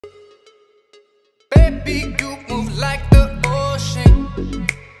big dude move like the ocean.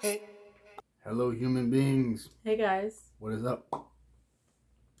 Hey. Hello, human beings. Hey guys. What is up?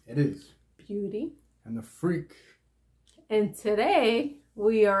 It is Beauty. and the Freak. And today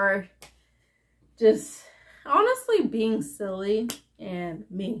we are just honestly being silly. And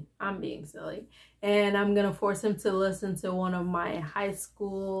I'm being silly. And I'm going to force him to listen to one of my high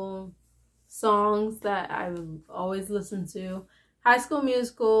school songs that I've always listened to. High School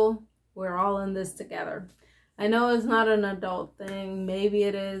Musical. We're all in this together. I know it's not an adult thing. Maybe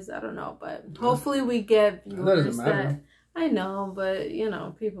it is. I don't know. But hopefully we get viewers doesn't matter. that... I know, but, you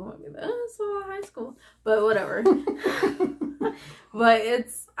know, people might be like, oh, it's all high school. But whatever. But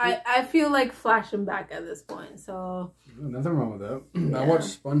it's... I feel like flashing back at this point, so... Nothing wrong with that. Yeah. I watch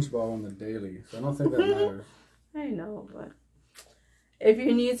SpongeBob on the daily, so I don't think that matters. I know, but... If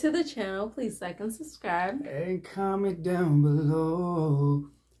you're new to the channel, please like and subscribe. And comment down below.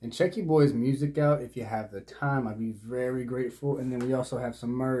 And check your boy's music out if you have the time. I'd be very grateful. And then we also have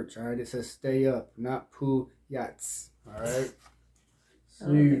some merch, alright? It says stay up, not poo yachts. Alright? I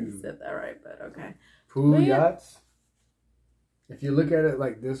don't think you said that right, but okay. Poo But yeah. yachts? If you look at it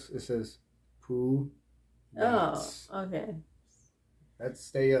like this, it says poo yachts. Oh, okay. That's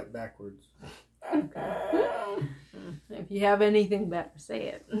stay up backwards. Okay. If you have anything better, say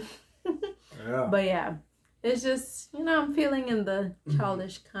it. Yeah. But yeah, it's just, you know, I'm feeling in the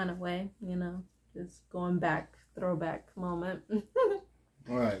childish kind of way, you know, just going back, throwback moment.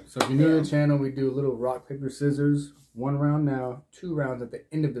 Alright, so if you're new to the channel, we do a little rock, paper, scissors. 1 round now, 2 rounds at the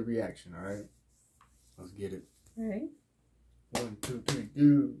end of the reaction, alright? Let's get it. Right? 1, 2, 3,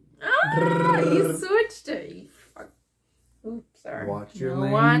 do. Ah, you switched it. You fuck. Oops, sorry. Watch your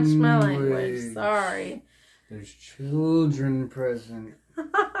Watch my language. language. Sorry. There's children present.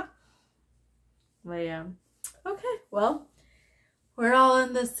 But yeah. Okay, well, we're all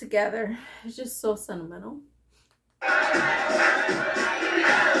in this together. It's just so sentimental.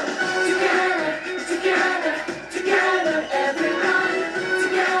 Together, everyone.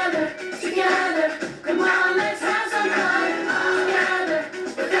 Together, come on, let's have some fun.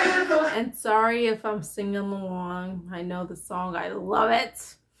 Together, And sorry if I'm singing along. I know the song. I love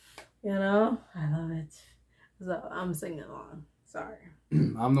it. You know, I love it. So I'm singing along. Sorry.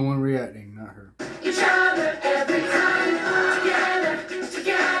 I'm the one reacting, not her. each other, every time.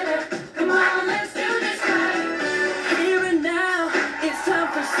 Together, come on, let's do this right. Here and now, it's time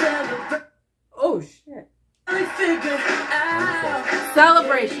for celebration. Oh, shit. We figure out.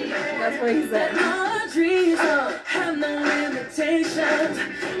 Celebration. That's what he said. Our dreams don't have no limitations.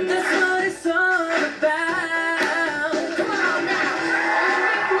 That's what it's all about. Come on now.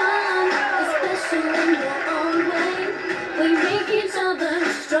 Everyone is special in their own way. We make each other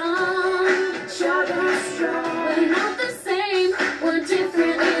strong. Each other strong. We're not the same. We're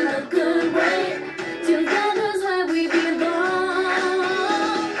different in a good way. Together's where we belong.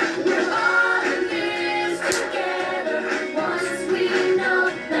 We're all in this together. Once we know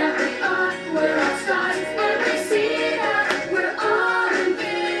that we are, we're all stars and we see that we're all in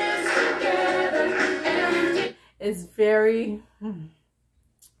this together. And It's very...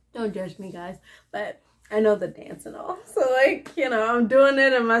 Don't judge me, guys. But I know the dance and all. So, like, you know, I'm doing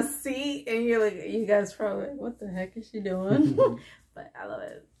it in my seat. And you're like, you guys probably like, what the heck is she doing? But I love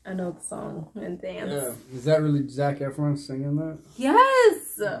it. I know the song and dance. Yeah. Is that really Zac Efron singing that?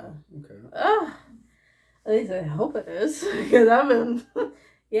 Yes! Okay. At least I hope it is. Because I've been...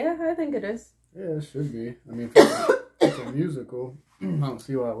 Yeah, I think it is. Yeah, it should be. I mean, if it's a musical. I don't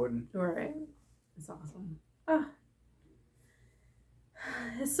see why it wouldn't. Right. It's awesome. Ah.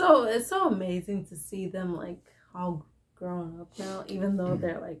 It's so amazing to see them like all grown up now, even though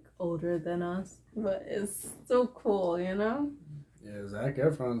they're like older than us. But it's so cool, you know? Yeah, Zac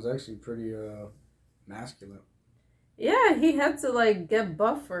Efron's actually pretty masculine. Yeah, he had to like get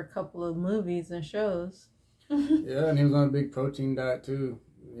buff for a couple of movies and shows. Yeah, and he was on a big protein diet too.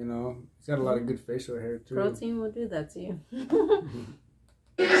 You know, he's got a lot of good facial hair too. Protein will do that to you.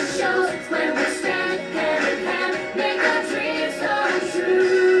 it shows when we stand hand in hand, make our dreams come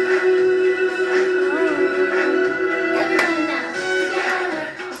true. Everyone now,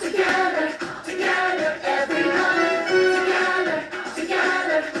 together, everyone,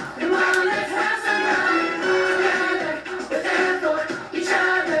 together, come on, let's have some fun. Together, we're there for each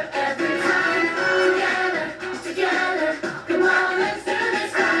other every time. Together, come on, let's do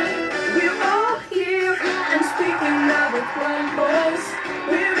this right. We're all here and speaking now with one voice.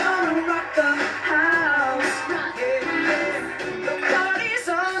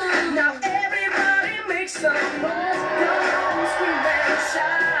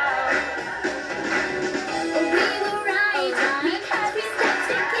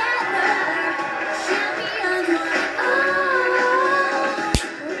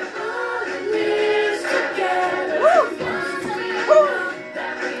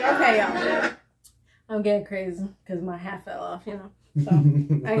 I'm getting crazy because my hat fell off, you know. So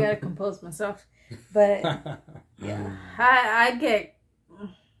I gotta compose myself. But yeah, I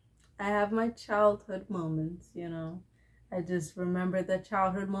have my childhood moments, you know. I just remember the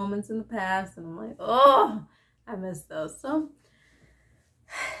childhood moments in the past, and I'm like, oh, I miss those. So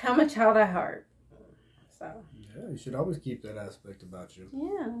I'm a child at heart. So yeah, you should always keep that aspect about you.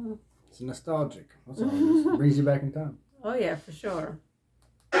 yeah, it's nostalgic. That's all it is. It brings you back in time. Oh yeah, for sure.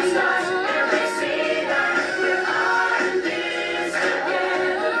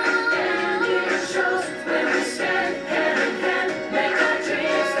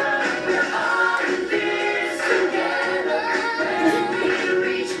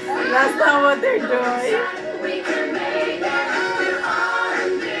 That's not what they're doing.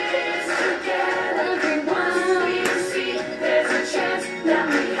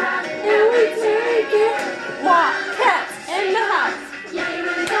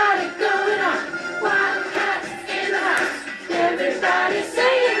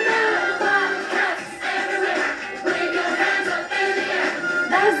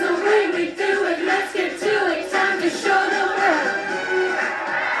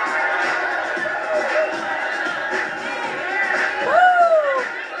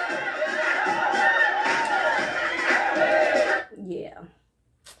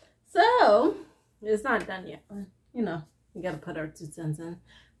 It's not done yet, but you know, we gotta put our 2 cents in.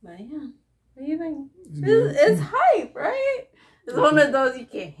 But yeah, what do you think? It's hype, right? It's one of those you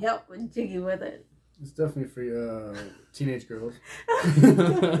can't help but jiggy with it. It's definitely for teenage girls.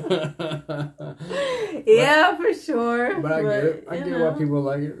 Yeah, for sure. But I get it. I get why people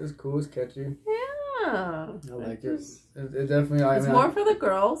like it. It's cool. It's catchy. Yeah. I like it. It definitely. It's more for the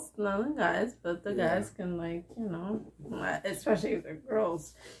girls, not the guys. But the guys can, like, you know, especially if they're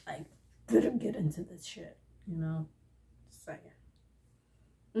girls, like, get into this shit, you know. Just saying.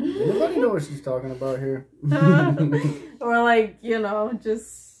 Nobody know what she's talking about here. Or like, you know,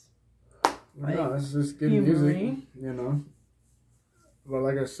 just like, no, it's just good music, you know. But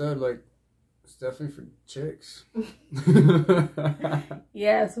like I said, like, it's definitely for chicks.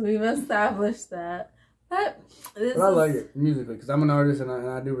 Yes, we've established that. But I like it musically because I'm an artist and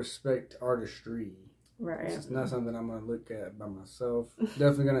I do respect artistry. Right. It's not something I'm gonna look at by myself.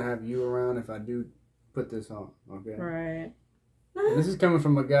 Definitely gonna have you around if I do put this on. Okay. Right. And this is coming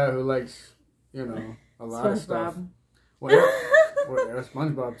from a guy who likes, you know, a lot of stuff. Well,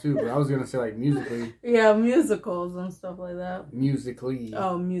 SpongeBob too, but I was gonna say like musically. Yeah, musicals and stuff like that. Musically.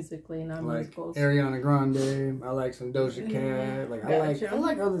 Oh, musically, not like musicals. Ariana Grande. I like some Doja Cat. Like I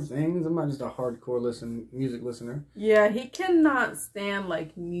like other things. I'm not just a hardcore music listener. Yeah, he cannot stand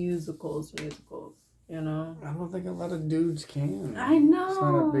like musicals. You know. I don't think a lot of dudes can. I know. It's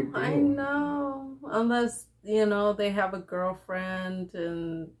not a big deal. I know. Unless, you know, they have a girlfriend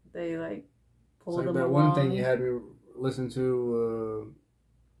and they like pull them that along. one thing you had me listen to,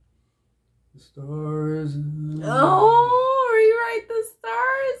 the stars. Oh, rewrite the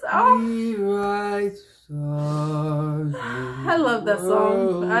stars. Oh, rewrite stars. I love that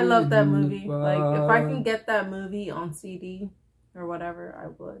song. I love that movie. Like, if I can get that movie on CD or whatever, I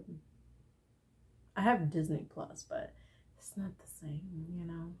would. I have Disney Plus, but it's not the same, you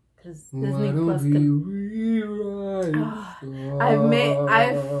know, because Disney Plus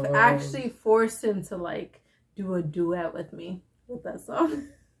I've actually forced him to like do a duet with me with that song.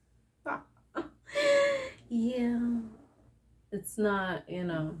 Yeah, it's not, you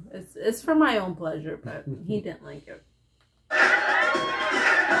know, it's for my own pleasure, but he didn't like it.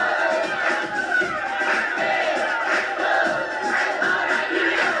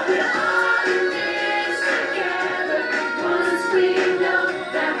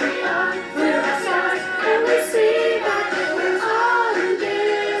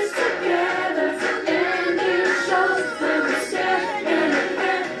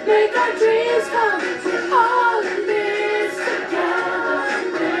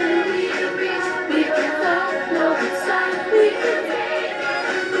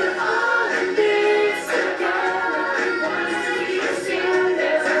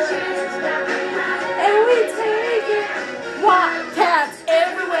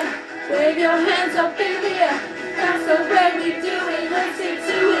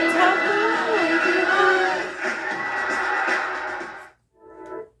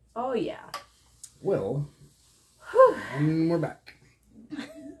 Oh yeah. Well, and we're back.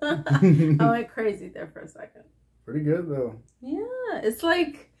 I went crazy there for a second. Pretty good though. Yeah, it's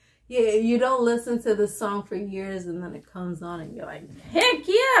like, yeah, you don't listen to the song for years and then it comes on and you're like, heck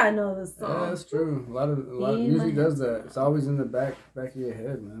yeah, I know this song. Yeah, that's true. A lot of music does that. It's always in the back of your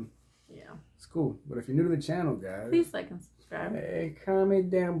head, man. Yeah. It's cool. But if you're new to the channel, guys, please like and subscribe. subscribe. Hey, comment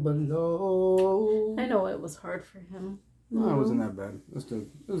down below. I know it was hard for him. No, it wasn't that bad. It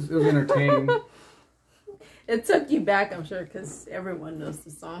was entertaining. It took you back, I'm sure, because everyone knows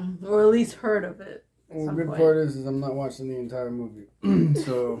the song, or at least heard of it. Well, the good part is I'm not watching the entire movie.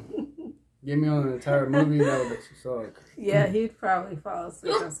 So, get me on an entire movie, that would suck. Yeah, he'd probably fall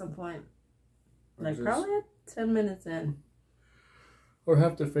asleep at some point. Like, just, probably at 10 minutes in. Or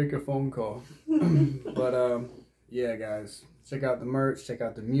have to fake a phone call. But, yeah, guys. Check out the merch. Check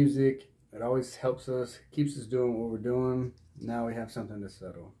out the music. It always helps us. Keeps us doing what we're doing. Now we have something to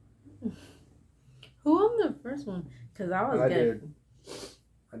settle. Who won the first one? Because I was good.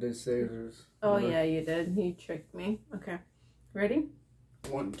 I did Caesars. Oh, yeah, you did. You tricked me. Okay. Ready?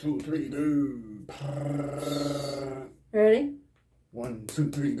 1, 2, 3, go. Ready? 1,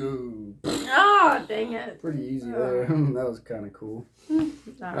 2, 3, go. Oh, dang it. Pretty easy there. That was kind of cool.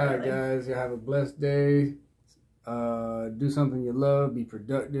 Alright, guys. You have a blessed day. Do something you love. Be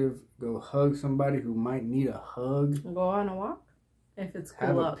productive. Go hug somebody who might need a hug. Go on a walk. If it's cool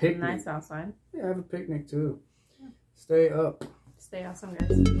Have a up, picnic. nice outside. Yeah, have a picnic too. Yeah. Stay up. Stay awesome, guys.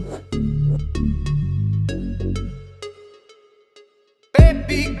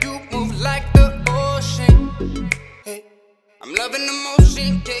 Baby, you move like the ocean. Hey, I'm loving the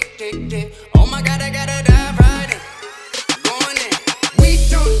motion.